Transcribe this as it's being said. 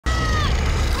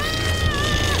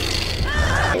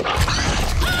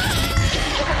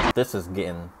this is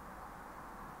getting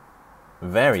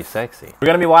very sexy. We're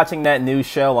gonna be watching that new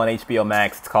show on HBO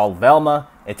Max. It's called Velma.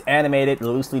 It's animated,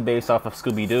 loosely based off of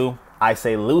Scooby Doo. I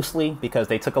say loosely because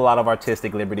they took a lot of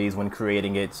artistic liberties when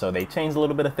creating it, so they changed a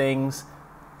little bit of things.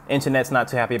 Internet's not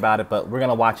too happy about it, but we're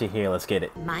gonna watch it here. Let's get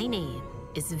it. My name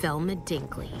is Velma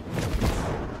Dinkley,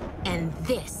 and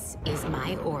this is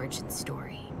my origin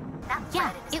story.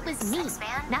 Yeah, it was me,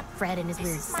 not Fred and his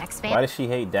weird sex fan. Why does she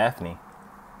hate Daphne?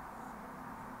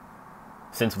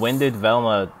 Since when did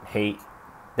Velma hate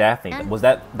Daphne? Was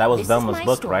that was Velma's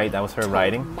book, right? That was her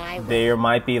writing. There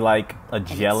might be like a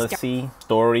jealousy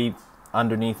story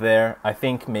underneath there. I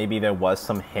think maybe there was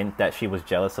some hint that she was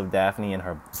jealous of Daphne and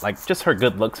her, like, just her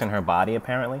good looks and her body,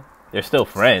 apparently. They're still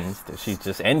friends. She's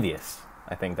just envious.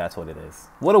 I think that's what it is.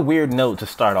 What a weird note to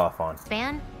start off on.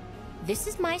 Fan, this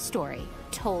is my story,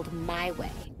 told my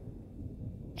way.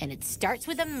 And it starts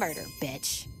with a murder,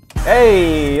 bitch.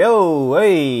 Hey, oh,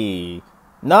 hey.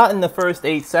 Not in the first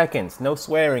 8 seconds. No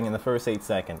swearing in the first 8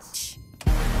 seconds.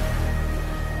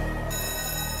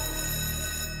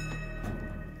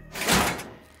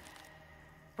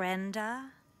 Brenda?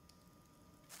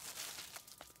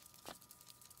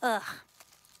 Ugh.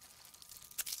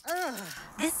 Ugh.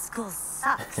 This school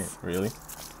sucks. Really?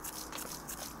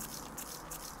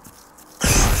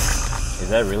 Is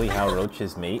that really how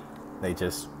roaches mate? They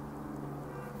just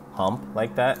hump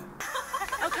like that?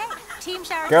 Okay, team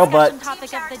shower Girl discussion butt.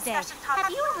 topic of the day. Have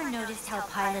you ever noticed how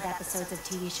pilot episodes of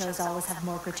TV shows always have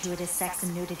more gratuitous sex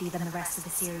and nudity than the rest of the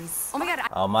series? Oh my god.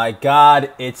 Oh my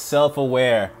god, it's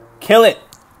self-aware. Kill it!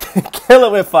 Kill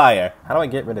it with fire. How do I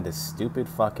get rid of this stupid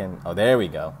fucking... Oh, there we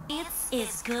go. It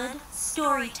is good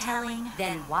storytelling.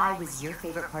 Then why was your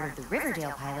favorite part of the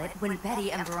Riverdale pilot when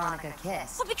Betty and Veronica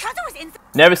kissed? Well, because it was in...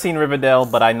 Never seen Riverdale,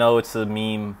 but I know it's a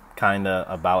meme kinda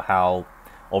about how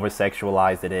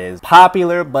over-sexualized it is.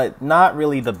 Popular, but not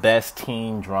really the best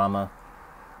teen drama.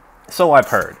 So I've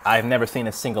heard. I've never seen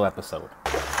a single episode.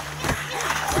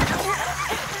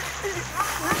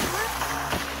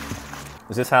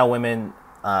 Is this how women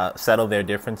settle their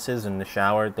differences in the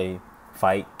shower? They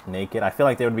fight naked? I feel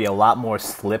like there would be a lot more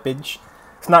slippage.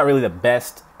 It's not really the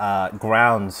best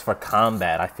grounds for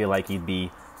combat. I feel like you'd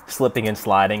be slipping and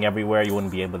sliding everywhere. You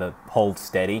wouldn't be able to hold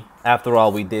steady. After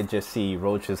all, we did just see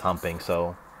roaches humping,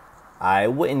 so I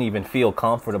wouldn't even feel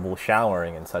comfortable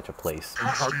showering in such a place. And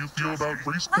how do you feel about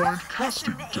race-blind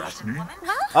casting, Daphne?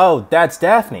 Oh, that's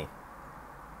Daphne.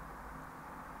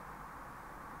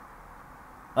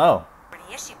 Oh.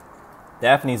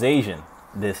 Daphne's Asian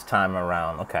this time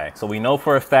around. Okay, so we know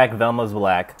for a fact Velma's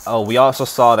black. Oh, we also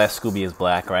saw that Scooby is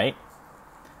black, right?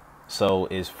 So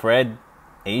is Fred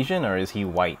Asian or is he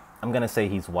white? I'm gonna say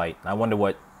he's white. I wonder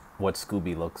what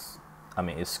Scooby looks. I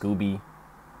mean, is Scooby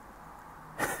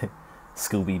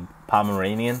Scooby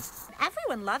Pomeranian?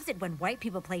 Everyone loves it when white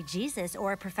people play Jesus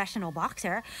or a professional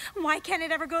boxer. Why can't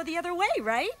it ever go the other way,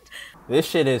 right? This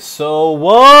shit is so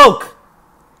woke.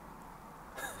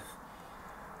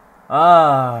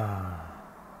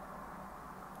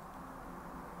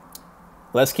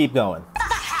 Let's keep going. What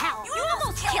the hell? You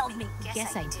almost killed me.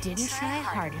 Guess I didn't try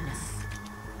hard enough.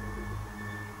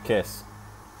 Kiss.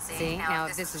 See, now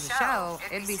if this was a show,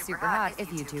 it'd be super hot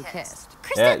if you two kissed.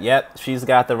 Yeah, yep, she's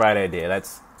got the right idea.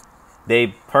 They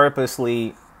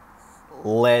purposely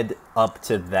led up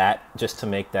to that just to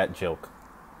make that joke.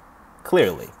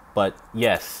 Clearly. But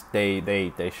yes,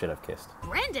 they should have kissed.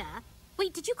 Brenda?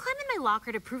 Wait, did you climb in my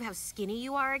locker to prove how skinny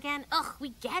you are again? Ugh, we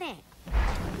get it.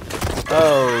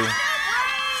 Oh.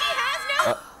 She has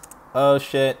no... Oh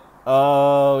shit.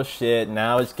 Oh shit.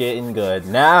 Now it's getting good.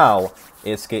 Now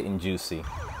it's getting juicy.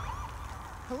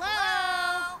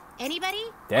 Hello? Anybody?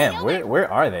 Damn,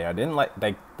 where are they? I didn't like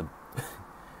the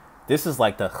this is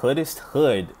like the hoodest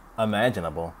hood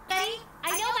imaginable. Betty,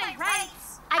 I know my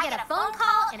rights. I get a phone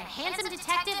call and a handsome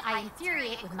detective I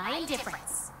infuriate with my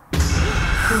indifference.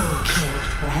 Who killed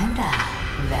Brenda?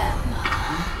 Velma.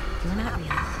 You're not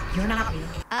real. You're not real.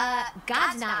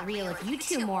 God's not real if you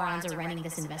two morons are running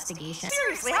this investigation.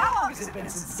 Seriously, how long has it been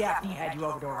since Daphne had you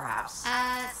over to her house?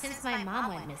 Since my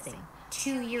mom went missing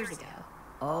 2 years ago.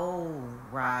 Oh,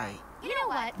 right. You know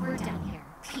what? We're done here.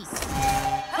 Peace.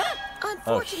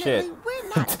 Oh shit. We're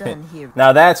not done here.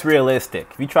 Now that's realistic.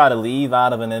 If you try to leave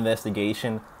out of an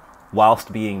investigation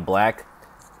whilst being black,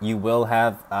 you will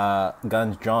have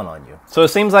guns drawn on you. So it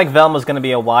seems like Velma's gonna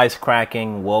be a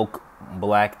wisecracking, woke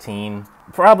black teen.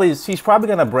 She's probably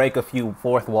gonna break a few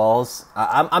fourth walls.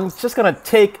 I'm gonna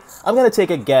take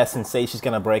a guess and say she's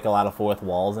gonna break a lot of fourth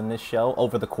walls in this show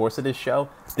over the course of this show.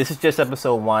 This is just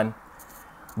episode 1,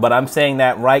 but I'm saying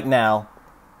that right now,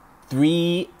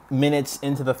 3 minutes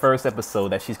into the first episode,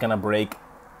 that she's gonna break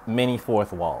many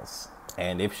fourth walls.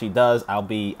 And if she does, I'll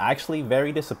be actually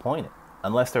very disappointed,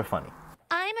 unless they're funny.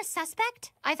 I'm a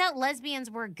suspect? I thought lesbians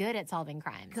were good at solving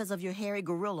crimes. Because of your hairy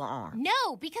gorilla arm.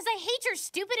 No, because I hate your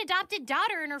stupid adopted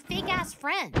daughter and her fake-ass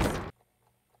friends.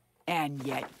 And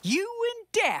yet you and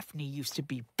Daphne used to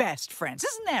be best friends.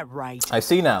 Isn't that right? I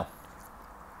see now.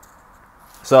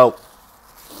 So,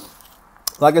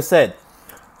 like I said,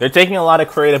 they're taking a lot of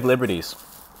creative liberties.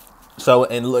 So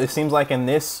it seems like in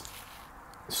this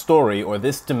story or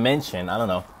this dimension, I don't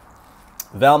know,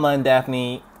 Velma and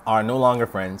Daphne are no longer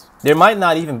friends. There might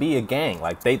not even be a gang.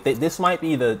 Like this might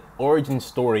be the origin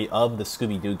story of the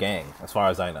Scooby Doo gang, as far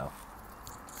as I know.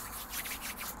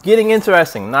 Getting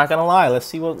interesting. Not gonna lie. Let's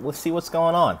see what's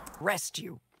going on. Rest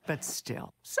you, but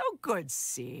still, so good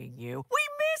seeing you. We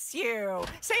miss you.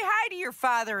 Say hi to your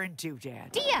father and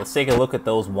Doodad. Let's take a look at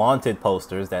those wanted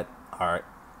posters that are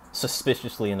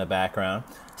suspiciously in the background.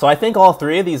 So I think all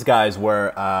three of these guys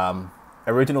were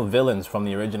original villains from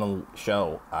the original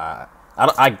show. I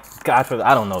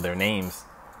don't know their names,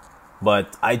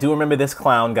 but I do remember this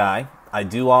clown guy. I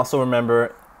do also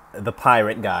remember the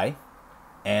pirate guy,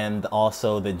 and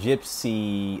also the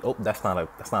gypsy. Oh, that's not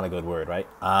a good word, right?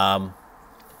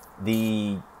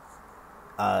 The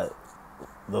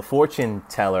fortune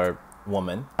teller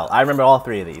woman. I remember all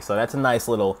three of these, so that's a nice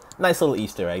little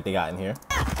Easter egg they got in here.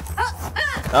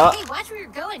 Hey, watch where you're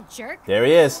going, jerk. There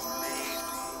he is.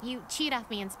 You cheat off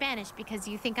me in Spanish because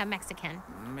you think I'm Mexican.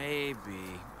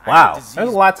 Maybe. Wow, there's a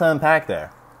lot to unpack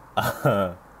there.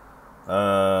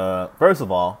 First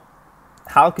of all,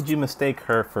 how could you mistake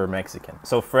her for Mexican?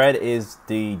 So Fred is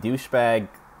the douchebag,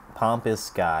 pompous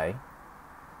guy,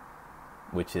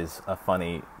 which is a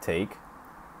funny take.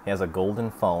 He has a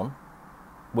golden phone,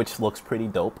 which looks pretty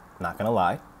dope, not gonna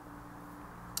lie.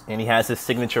 And he has his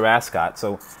signature ascot,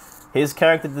 so his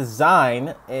character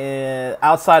design,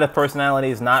 outside of personality,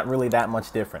 is not really that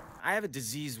much different. I have a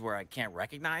disease where I can't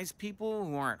recognize people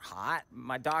who aren't hot.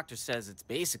 My doctor says it's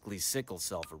basically sickle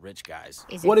cell for rich guys.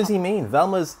 What does he mean?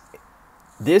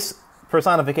 This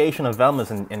personification of Velma's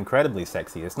incredibly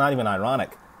sexy. It's not even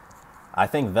ironic. I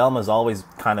think Velma's always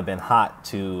kind of been hot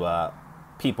to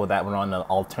people that were on the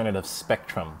alternative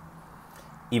spectrum.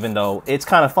 Even though it's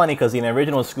kind of funny because in the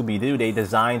original Scooby Doo, they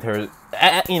designed her,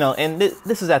 and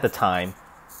this is at the time,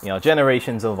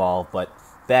 generations evolve, but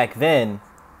back then,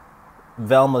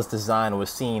 Velma's design was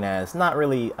seen as not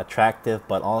really attractive,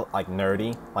 but all like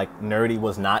nerdy. Like nerdy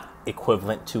was not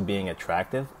equivalent to being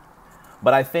attractive.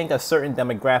 But I think a certain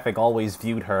demographic always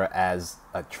viewed her as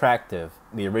attractive,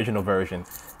 the original version,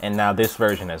 and now this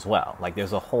version as well. Like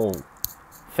there's a whole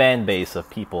fan base of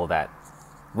people that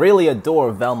really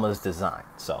adore Velma's design.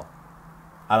 So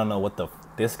I don't know what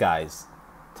this guy's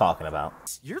talking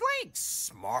about. You're like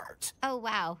smart. Oh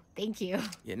wow, thank you.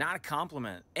 Yeah, not a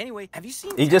compliment. Anyway, have you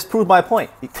seen? He just proved my point.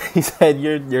 He said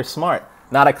you're smart,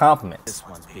 not a compliment. This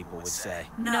one's people would say.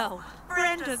 No,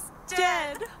 Brenda's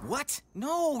dead. What?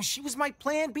 No, she was my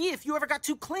plan B if you ever got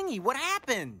too clingy. What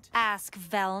happened? Ask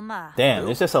Velma. Damn,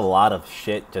 there's just a lot of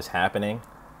shit just happening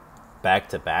back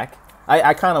to back.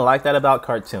 I kind of like that about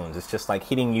cartoons. It's just like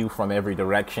hitting you from every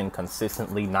direction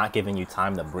consistently, not giving you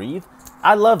time to breathe.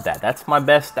 I love that. That's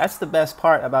the best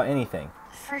part about anything.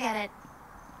 Forget it.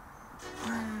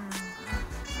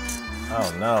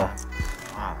 Oh no.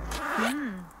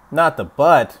 Not the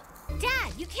butt.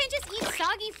 Dad, you can't just eat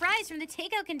soggy fries from the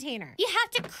takeout container. You have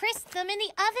to crisp them in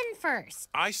the oven first.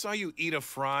 I saw you eat a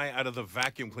fry out of the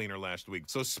vacuum cleaner last week,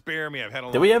 so spare me. I've had a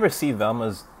lot. Did we ever see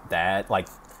Velma's dad? Like,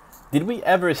 did we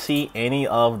ever see any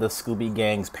of the Scooby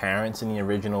Gang's parents in the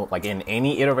original, like in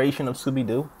any iteration of Scooby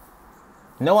Doo?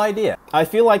 No idea. I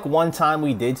feel like one time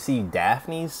we did see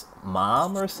Daphne's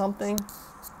mom or something.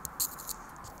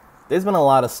 There's been a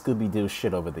lot of Scooby Doo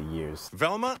shit over the years.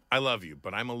 Velma, I love you,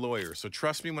 but I'm a lawyer, so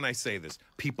trust me when I say this.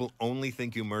 People only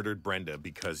think you murdered Brenda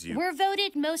because you... We're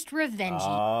voted most revengey.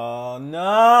 Oh,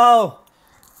 no!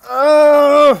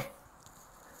 Oh!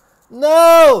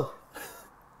 No!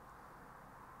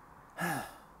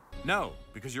 No,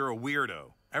 because you're a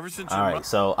weirdo. Ever since All right,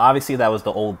 so obviously that was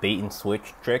the old bait and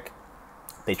switch trick.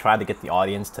 They tried to get the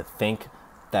audience to think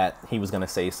that he was going to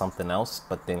say something else,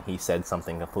 but then he said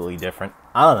something completely different.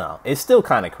 I don't know. It's still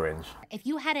kind of cringe. If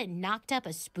you hadn't knocked up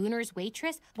a Spooner's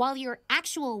waitress while your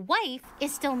actual wife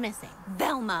is still missing.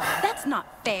 Velma, that's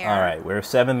not fair. All right, we're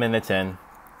 7 minutes in.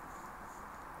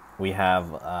 We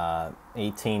have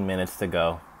 18 minutes to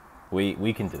go.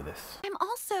 We can do this. I'm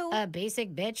also... A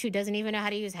basic bitch who doesn't even know how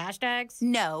to use hashtags?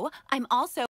 No, I'm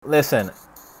also... Listen,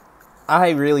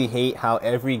 I really hate how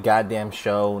every goddamn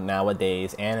show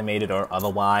nowadays, animated or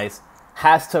otherwise,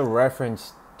 has to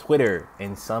reference Twitter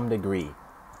in some degree.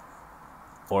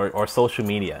 or social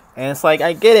media. And it's like,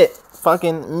 I get it.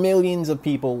 Fucking millions of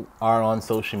people are on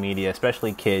social media,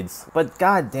 especially kids. But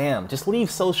goddamn, just leave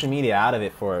social media out of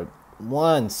it for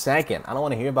 1 second. I don't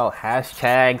want to hear about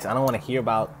hashtags. I don't want to hear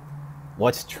about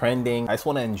what's trending. I just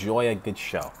want to enjoy a good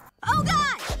show. Oh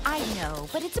God! I know,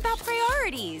 but it's about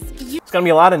priorities. It's gonna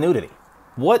be a lot of nudity.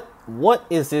 What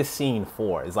is this scene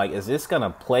for? Is this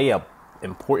gonna play a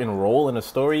important role in the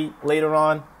story later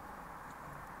on?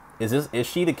 Is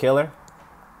she the killer?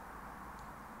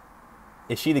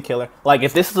 Is she the killer? Like,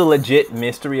 if this is a legit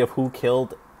mystery of who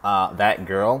killed that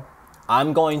girl,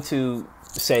 I'm going to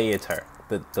say it's her.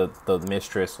 The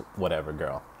mistress, whatever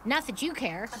girl. Not that you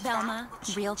care. Velma,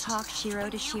 real talk,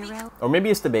 Shiro to Shiro. Or maybe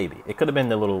it's the baby. It could have been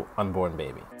the little unborn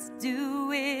baby. Let's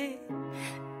do it,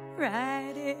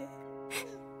 ride it,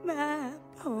 my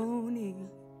pony.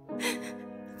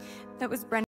 That was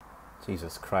Brenda.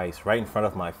 Jesus Christ, right in front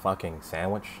of my fucking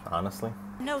sandwich, honestly.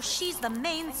 No, she's the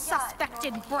main suspect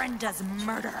in Brenda's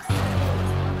murder.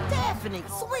 Daphne,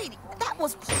 sweetie, that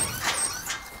was...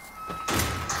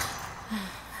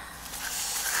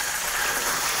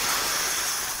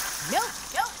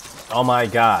 Oh my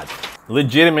God.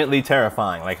 Legitimately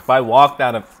terrifying. Like, if I walked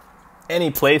out of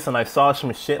any place and I saw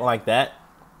some shit like that,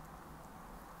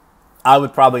 I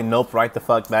would probably nope right the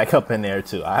fuck back up in there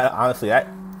too. Honestly,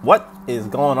 what is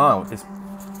going on with this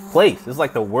place? This is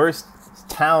like the worst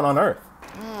town on earth.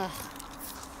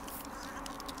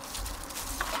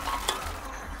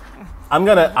 I'm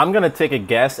gonna take a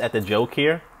guess at the joke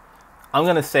here. I'm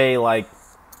gonna say, like,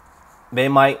 they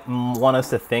might want us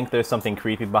to think there's something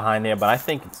creepy behind there, but I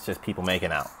think it's just people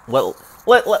making out. Well,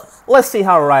 let's see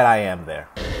how right I am there.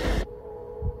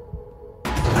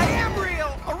 I am real,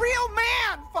 a real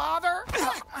man, Father.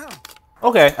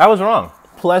 Okay, I was wrong.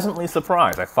 Pleasantly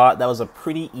surprised. I thought that was a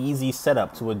pretty easy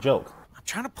setup to a joke. I'm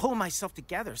trying to pull myself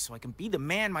together so I can be the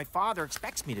man my father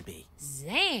expects me to be.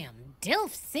 Zam,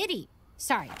 Dilf City.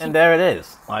 Sorry. And there it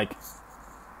is. Like,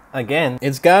 again,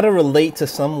 it's gotta relate to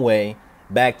some way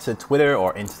back to Twitter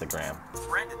or Instagram.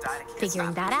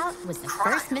 Figuring that out was the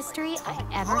first mystery I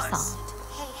ever solved.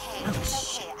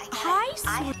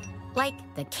 Hi, Like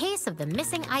the case of the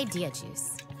missing idea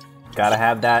juice. Gotta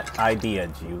have that idea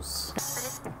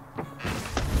juice.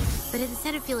 But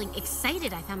instead of feeling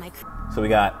excited, I found my... So we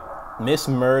got Miss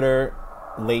Murder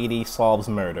Lady solves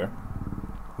murder.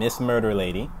 Miss Murder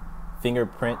Lady.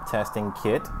 Fingerprint testing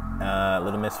kit.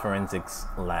 Little Miss Forensics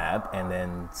lab. And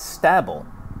then Stabble.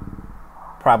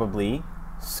 Probably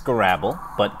Scrabble,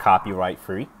 but copyright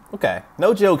free. Okay,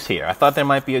 no jokes here. I thought there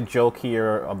might be a joke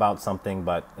here about something,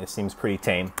 but it seems pretty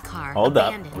tame. Car Hold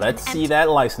up. abandoned Let's and see that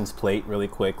license plate really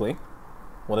quickly.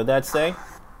 What did that say?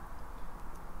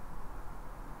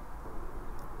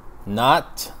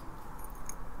 Not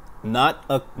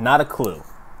a clue.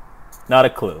 Not a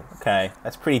clue. Okay,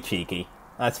 that's pretty cheeky.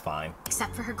 That's fine.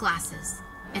 Except for her glasses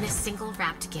and a single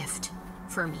wrapped gift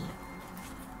for me.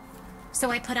 So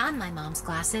I put on my mom's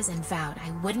glasses and vowed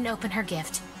I wouldn't open her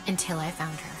gift until I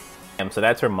found her. So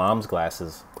that's her mom's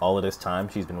glasses. All of this time,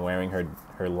 she's been wearing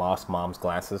her lost mom's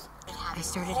glasses. I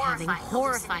started having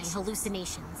horrifying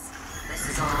hallucinations. This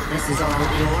is all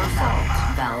your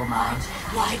fault, Velma.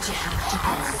 why'd you have to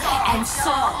go and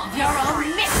solve your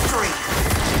own mystery?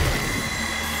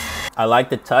 I like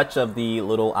the touch of the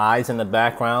little eyes in the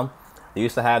background. They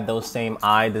used to have those same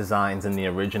eye designs in the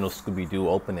original Scooby Doo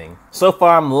opening. So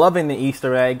far, I'm loving the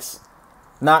Easter eggs.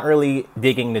 Not really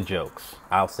digging the jokes.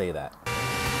 I'll say that.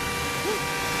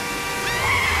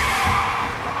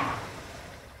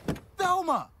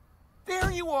 Velma,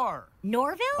 there you are.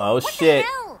 Norville? Oh What shit.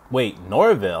 the hell? Wait,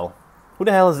 Norville? Who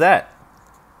the hell is that?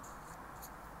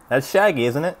 That's Shaggy,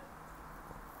 isn't it?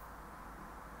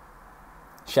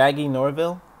 Shaggy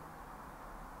Norville?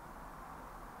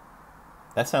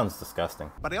 That sounds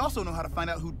disgusting. But I also know how to find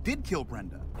out who did kill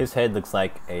Brenda. His head looks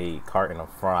like a carton of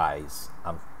fries.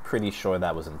 I'm pretty sure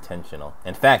that was intentional.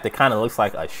 In fact, it kind of looks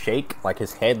like a shake. Like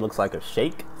his head looks like a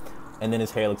shake, and then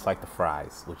his hair looks like the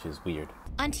fries, which is weird.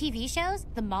 On TV shows,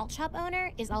 the malt shop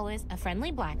owner is always a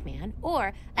friendly black man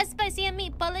or a spicy and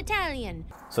meatball Italian.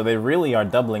 So they really are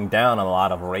doubling down on a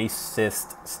lot of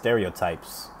racist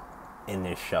stereotypes in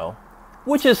this show,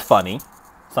 which is funny.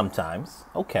 Sometimes,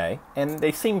 okay, and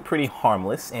they seem pretty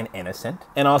harmless and innocent.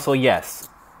 And also, yes,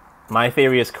 my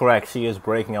theory is correct. She is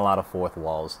breaking a lot of fourth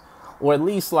walls, or at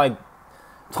least like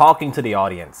talking to the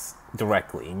audience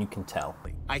directly, and you can tell.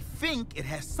 I think it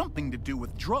has something to do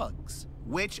with drugs,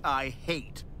 which I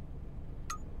hate.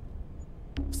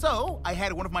 So I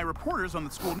had one of my reporters on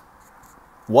the school.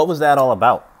 What was that all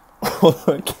about?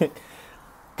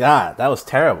 God, that was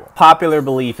terrible. Popular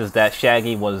belief is that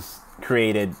Shaggy was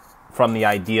created from the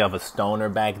idea of a stoner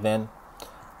back then.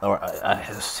 or a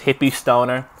hippie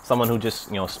stoner, someone who just,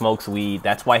 you know, smokes weed.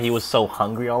 That's why he was so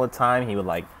hungry all the time. He would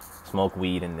like smoke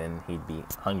weed and then he'd be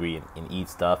hungry and eat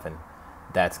stuff, and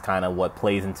that's kind of what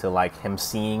plays into like him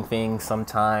seeing things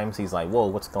sometimes. He's like, whoa,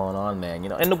 what's going on, man? You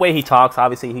know, and the way he talks,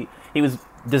 obviously he was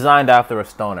designed after a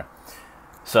stoner.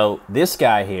 So this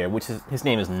guy here, which is, his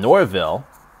name is Norville,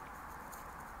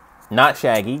 not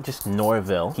Shaggy, just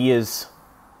Norville. He is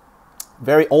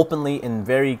very openly and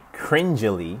very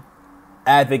cringily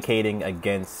advocating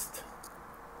against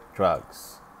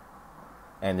drugs.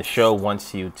 And the show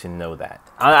wants you to know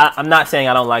that. I'm not saying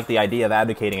I don't like the idea of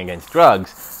advocating against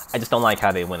drugs. I just don't like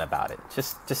how they went about it.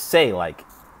 Just say, like,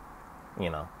 you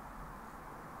know,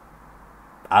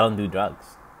 I don't do drugs.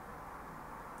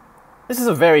 This is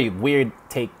a very weird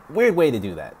way to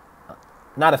do that.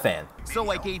 Not a fan. So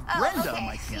I gave Brenda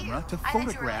my camera to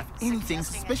photograph anything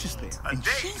suspicious there. And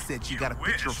she said she got a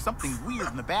picture of something weird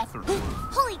in the bathroom.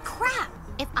 Holy crap!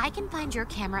 If I can find your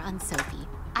camera on Sophie,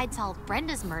 I'd solve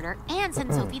Brenda's murder and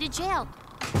send Sophie to jail.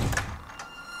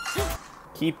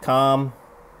 Keep calm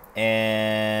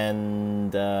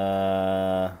and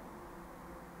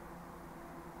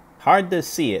hard to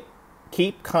see it.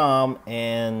 Keep calm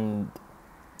and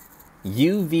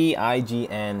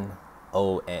UVIGNON.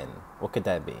 What could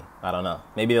that be? I don't know.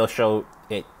 Maybe they'll show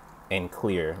it in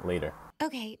clear later.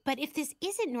 Okay, but if this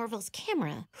isn't Norville's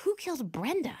camera, who killed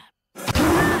Brenda?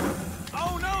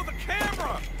 Oh no, the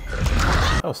camera!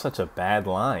 That was such a bad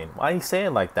line. Why you say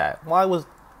it like that?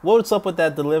 What's up with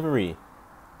that delivery?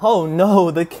 Oh no,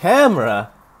 the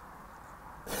camera!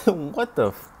 What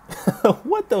the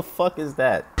fuck is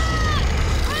that?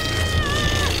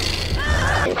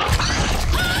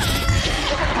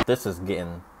 This is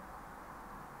getting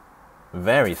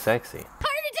very sexy.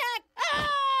 Heart attack! Ah!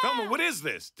 Velma, what is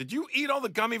this? Did you eat all the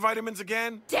gummy vitamins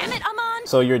again? Damn it, Amon!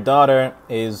 So your daughter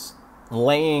is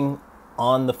laying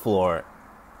on the floor,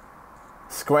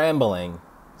 scrambling,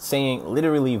 saying,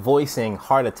 literally voicing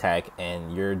heart attack,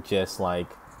 and you're just like,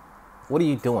 what are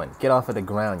you doing? Get off of the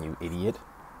ground, you idiot.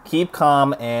 Keep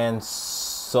calm and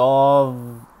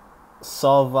solvine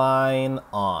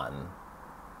on.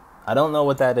 I don't know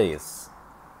what that is.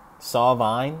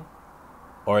 Solvine?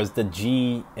 Or is the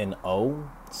G and O?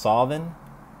 Solvin?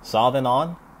 Solvin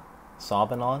on?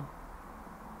 Solvin on?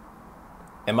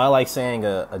 Am I like saying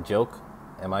a joke?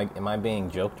 Am I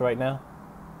being joked right now?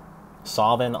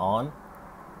 Solvin on?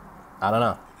 I don't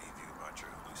know. I believe you about your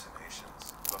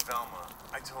hallucinations. But Velma,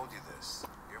 I told you this.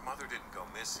 Your mother didn't go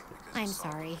missing because I'm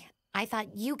sorry. I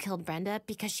thought you killed Brenda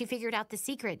because she figured out the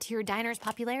secret to your diner's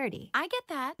popularity. I get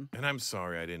that. And I'm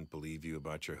sorry I didn't believe you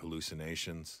about your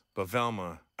hallucinations. But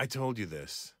Velma, I told you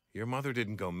this. Your mother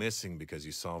didn't go missing because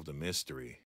you solved a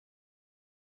mystery.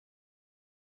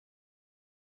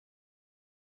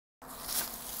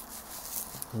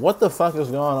 What the fuck is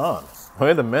going on?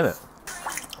 Wait a minute.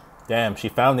 Damn, she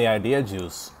found the idea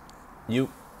juice.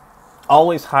 You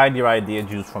always hide your idea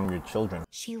juice from your children.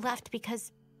 She left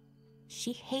because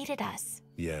she hated us.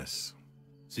 Yes.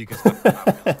 So you can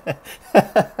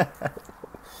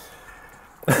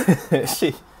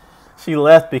she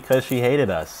left because she hated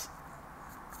us.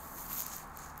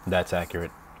 That's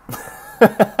accurate.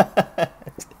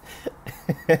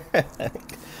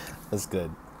 That's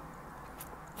good.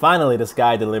 Finally, this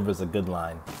guy delivers a good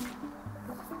line.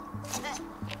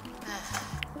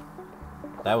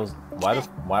 That was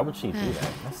why would she do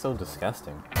that? That's so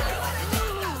disgusting.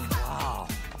 Wow.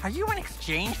 Are you an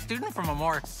exchange student from a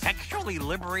more sexually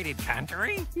liberated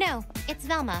country? No, it's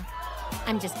Velma.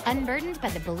 I'm just unburdened by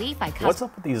the belief I caused. What's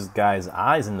up with these guys'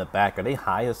 eyes in the back? Are they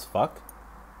high as fuck?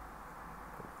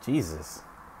 Jesus.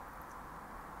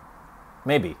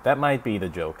 Maybe. That might be the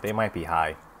joke. They might be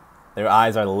high. Their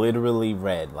eyes are literally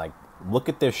red. Like, look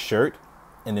at their shirt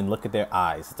and then look at their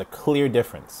eyes. It's a clear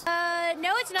difference.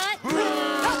 No, it's not.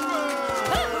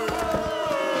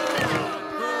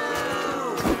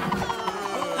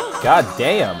 God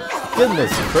damn.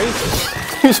 Goodness gracious.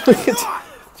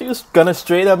 She was gonna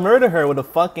straight up murder her with a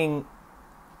fucking...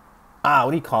 what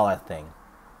do you call that thing?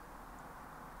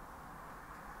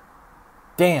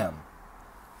 Damn.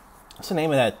 What's the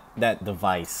name of that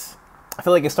device? I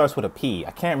feel like it starts with a P.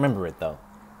 I can't remember it though.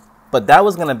 But that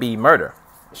was gonna be murder.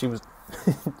 She was...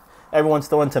 Everyone's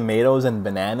throwing tomatoes and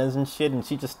bananas and shit, and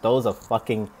she just throws a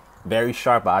fucking very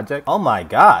sharp object. Oh my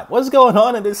god, what's going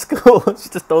on in this school? She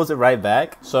just throws it right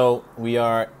back. So we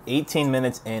are 18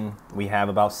 minutes in. We have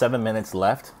about 7 minutes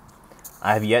left.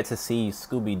 I have yet to see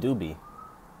Scooby Dooby.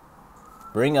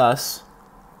 Bring us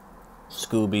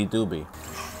Scooby Dooby.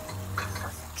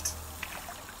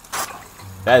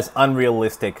 That is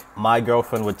unrealistic. My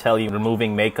girlfriend would tell you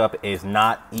removing makeup is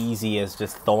not easy as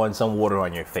just throwing some water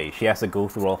on your face. She has to go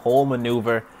through a whole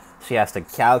maneuver. She has to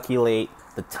calculate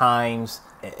the times.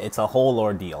 It's a whole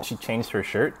ordeal. She changed her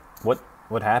shirt.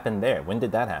 What happened there? When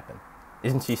did that happen?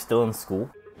 Isn't she still in school?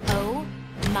 Oh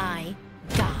my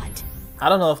God. I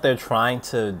don't know if they're trying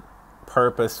to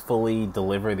purposefully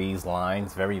deliver these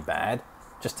lines very bad,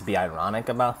 just to be ironic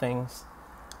about things.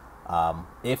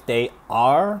 If they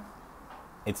are,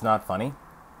 it's not funny.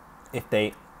 If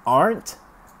they aren't,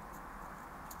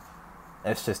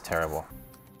 it's just terrible.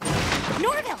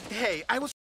 Norville! Hey, I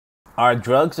was... Are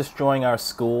drugs destroying our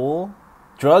school?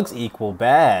 Drugs equal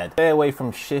bad. Stay away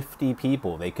from shifty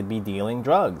people. They could be dealing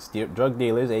drugs. Drug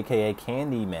dealers, aka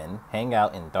candy men, hang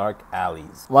out in dark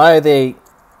alleys. Why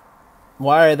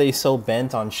are they so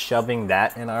bent on shoving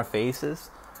that in our faces?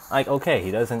 Like, okay,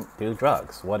 he doesn't do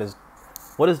drugs. What is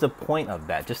the point of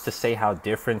that? Just to say how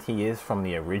different he is from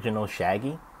the original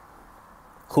Shaggy?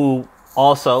 Who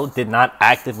also did not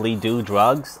actively do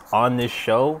drugs on this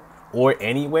show or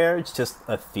anywhere. It's just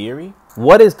a theory.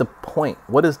 What is the point?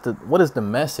 What is the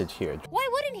message here? Why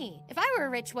wouldn't he? If I were a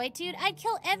rich white dude, I'd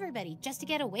kill everybody just to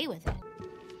get away with it.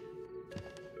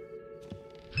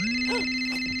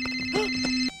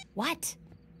 What?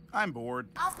 I'm bored.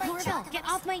 Norville, get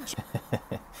off my...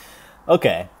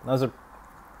 Okay, that was a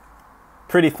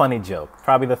pretty funny joke.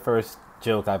 Probably the first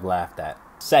joke I've laughed at.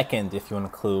 Second, if you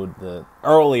include the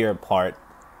earlier part,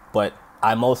 but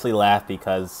I mostly laughed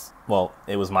because, well,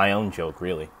 it was my own joke,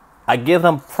 really. I give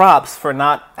them props for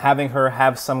not having her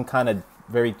have some kind of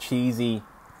very cheesy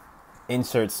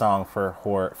insert song for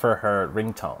her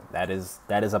ringtone. That's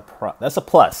a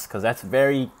plus, because that's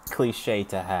very cliche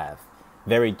to have.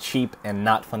 Very cheap and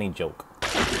not funny joke.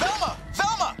 Velma!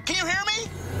 Velma! Can you hear me?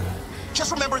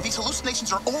 Just remember, these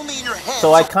hallucinations are only in your head.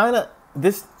 So I kind of...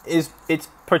 It's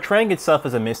portraying itself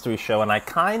as a mystery show, and I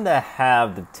kind of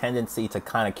have the tendency to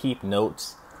kind of keep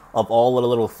notes of all the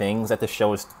little things that the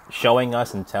show is showing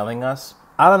us and telling us.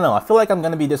 I don't know. I feel like I'm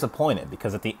going to be disappointed,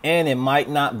 because at the end, it might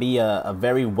not be a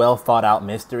very well thought out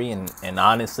mystery, and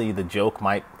honestly, the joke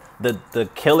might... The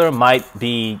killer might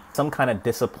be some kind of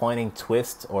disappointing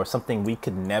twist or something we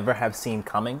could never have seen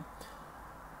coming.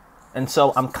 And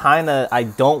so I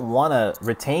don't want to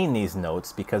retain these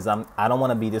notes because I don't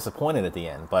want to be disappointed at the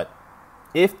end. But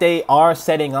if they are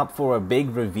setting up for a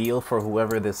big reveal for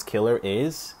whoever this killer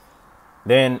is,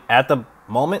 then at the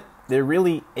moment, there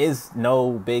really is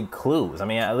no big clues. I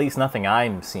mean, at least nothing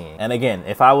I'm seeing. And again,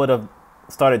 if I would have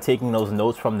started taking those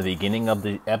notes from the beginning of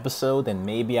the episode, then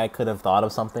maybe I could have thought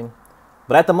of something.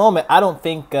 But at the moment, I don't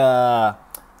think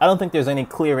there's any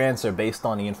clear answer based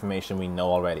on the information we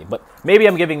know already. But maybe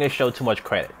I'm giving this show too much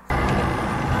credit. Oh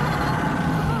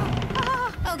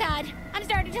God, I'm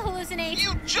starting to hallucinate.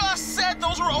 You just said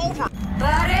those were over.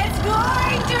 But it's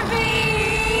going to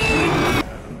be!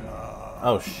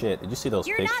 Oh shit, did you see those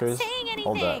You're pictures? not saying anything.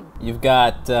 Hold up. You've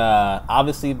got,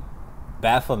 obviously,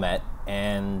 Baphomet,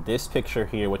 and this picture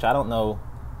here, which I don't know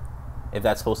if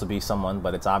that's supposed to be someone,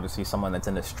 but it's obviously someone that's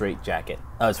in a straitjacket.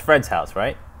 It's Fred's house,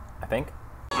 right? I think.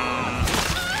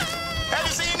 Have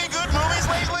you seen any good movies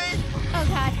lately? Oh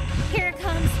God, here it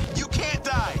comes. You can't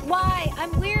die. Why?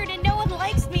 I'm weird and no one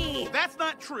likes me. That's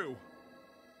not true.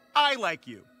 I like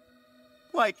you.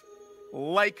 Like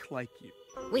you.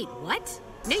 Wait, what?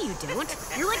 No, you don't.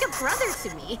 You're like a brother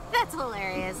to me. That's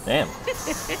hilarious. Damn.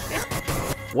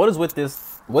 What is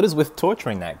with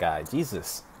torturing that guy?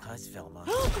 Jesus. Cuz Velma.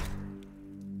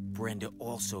 Brenda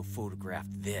also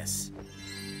photographed this.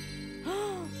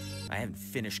 I haven't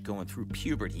finished going through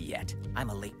puberty yet. I'm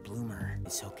a late bloomer.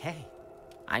 It's okay.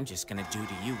 I'm just gonna do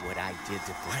to you what I did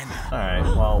to Brenda. Alright,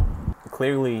 well,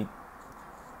 clearly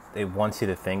they want you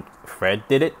to think Fred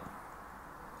did it.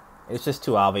 It's just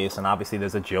too obvious, and obviously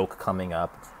there's a joke coming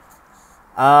up.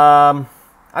 I'm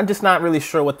just not really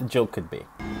sure what the joke could be.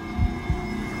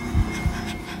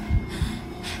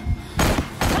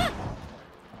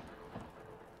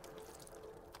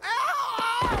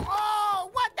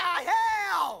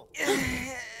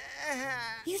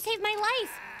 You saved my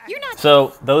life. You're not...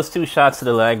 So those two shots to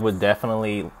the leg would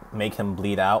definitely make him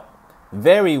bleed out.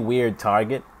 Very weird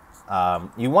target.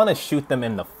 You want to shoot them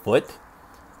in the foot.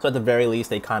 So at the very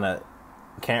least, they kind of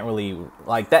can't really...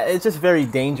 Like, that. It's just very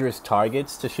dangerous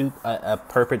targets to shoot a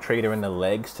perpetrator in the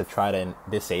legs to try to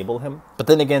disable him. But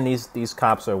then again, these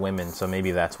cops are women, so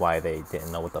maybe that's why they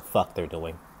didn't know what the fuck they're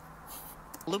doing.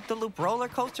 Loop-the-loop roller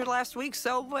coaster last week,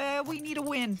 so we need a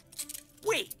win.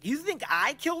 Wait, you think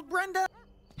I killed Brenda?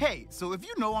 Hey, so if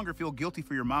you no longer feel guilty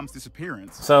for your mom's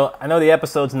disappearance... So I know the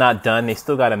episode's not done. They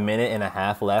still got a minute and a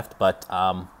half left, but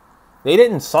They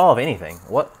didn't solve anything.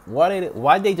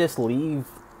 Why'd they just leave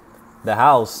the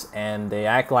house and they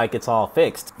act like it's all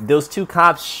fixed? Those two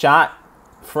cops shot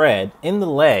Fred in the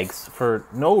legs for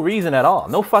no reason at all.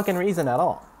 No fucking reason at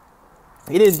all.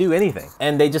 He didn't do anything.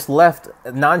 And they just left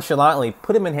nonchalantly,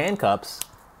 put him in handcuffs.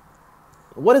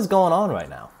 What is going on right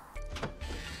now?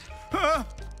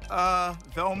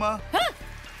 Velma? Huh?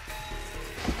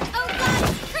 Oh God,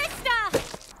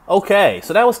 Krista! Okay,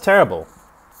 so that was terrible.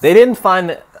 They didn't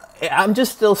find... I'm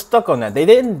just still stuck on that. They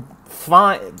didn't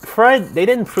find... They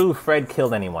didn't prove Fred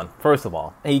killed anyone, first of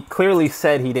all. He clearly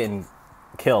said he didn't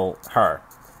kill her.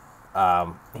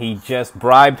 He just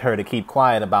bribed her to keep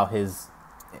quiet about his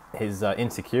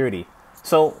insecurity.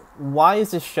 So why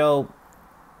is this show...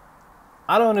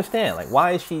 I don't understand. Like,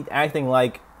 why is she acting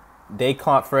like they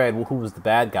caught Fred, who was the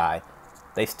bad guy?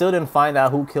 They still didn't find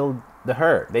out who killed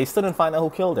her. They still didn't find out who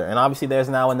killed her. And obviously there's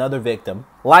now another victim.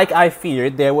 Like I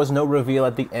feared, there was no reveal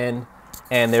at the end.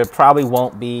 And there probably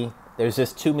won't be. There's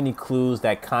just too many clues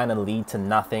that kind of lead to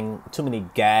nothing. Too many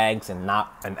gags and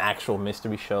not an actual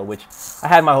mystery show, which I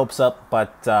had my hopes up.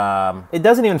 But it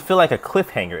doesn't even feel like a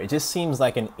cliffhanger. It just seems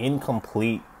like an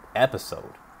incomplete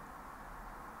episode.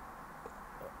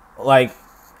 Like,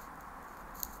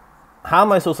 how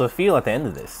am I supposed to feel at the end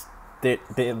of this? They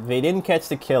didn't catch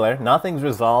the killer. Nothing's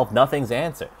resolved. Nothing's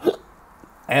answered.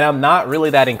 And I'm not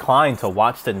really that inclined to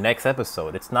watch the next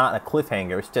episode. It's not a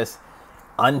cliffhanger. It's just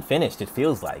unfinished, it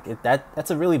feels like.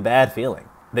 That's a really bad feeling.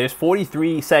 There's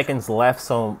 43 seconds left,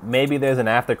 so maybe there's an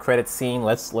after credit scene.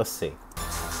 Let's see.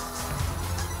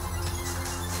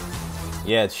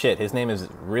 Yeah, shit. His name is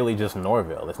really just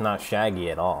Norville. It's not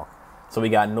Shaggy at all. So we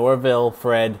got Norville,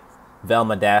 Fred,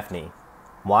 Velma, Daphne.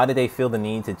 Why did they feel the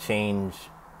need to change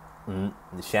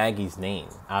Shaggy's name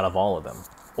out of all of them?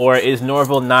 Or is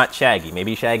Norville not Shaggy?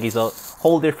 Maybe Shaggy's a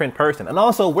whole different person. And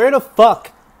also, where the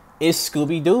fuck is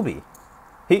Scooby Doo?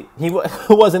 He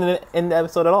wasn't in the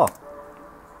episode at all.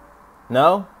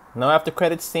 No after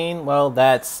credits scene. Well,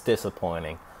 that's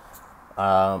disappointing.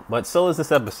 But so is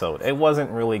this episode. It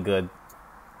wasn't really good.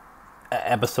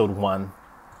 Episode 1.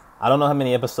 I don't know how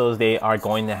many episodes they are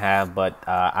going to have, but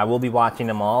I will be watching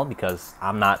them all because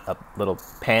I'm not a little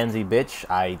pansy bitch.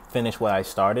 I finished what I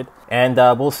started, and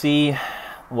we'll see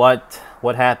what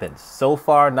happens. So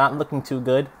far, not looking too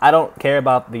good. I don't care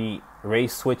about the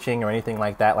race switching or anything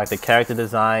like that. Like the character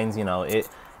designs, you know,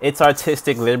 it's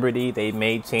artistic liberty. They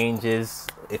made changes.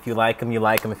 If you like them, you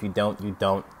like them. If you don't, you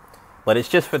don't. But it's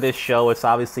just for this show. It's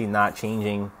obviously not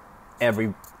changing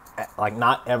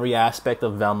not every aspect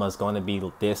of Velma is going to be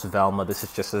this Velma. This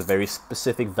is just a very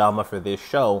specific Velma for this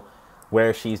show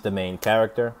where she's the main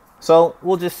character. So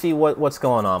we'll just see what's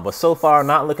going on. But so far,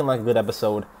 not looking like a good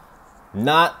episode.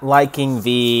 Not liking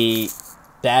the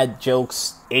bad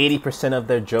jokes. 80% of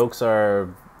their jokes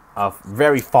are a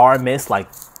very far miss, like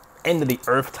end of the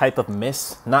earth type of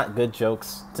miss. Not good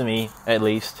jokes to me, at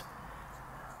least.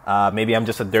 Maybe I'm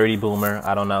just a dirty boomer.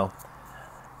 I don't know.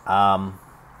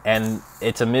 And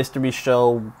it's a mystery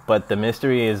show, but the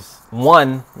mystery is,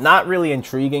 1, not really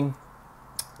intriguing,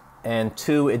 and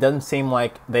 2, it doesn't seem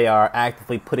like they are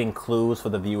actively putting clues for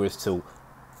the viewers to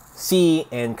see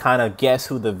and kind of guess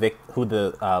who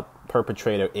the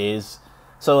perpetrator is.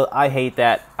 So I hate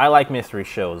that. I like mystery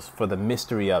shows for the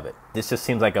mystery of it. This just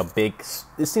seems like a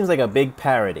big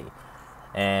parody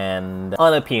and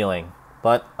unappealing.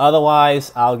 But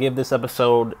otherwise, I'll give this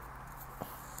episode,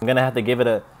 I'm gonna have to give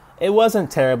it it wasn't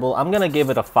terrible. I'm going to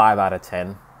give it a 5 out of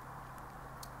 10.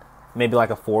 Maybe like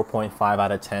a 4.5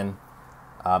 out of 10.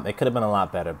 It could have been a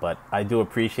lot better, but I do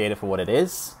appreciate it for what it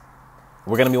is.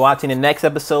 We're going to be watching the next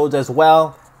episodes as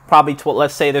well. Probably,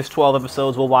 let's say there's 12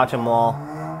 episodes. We'll watch them all.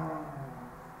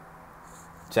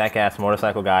 Jackass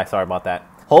motorcycle guy. Sorry about that.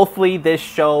 Hopefully this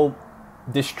show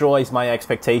destroys my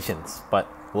expectations, but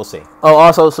we'll see. Oh,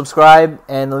 also subscribe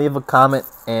and leave a comment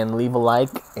and leave a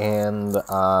like, and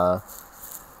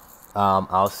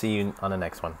I'll see you on the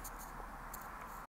next one.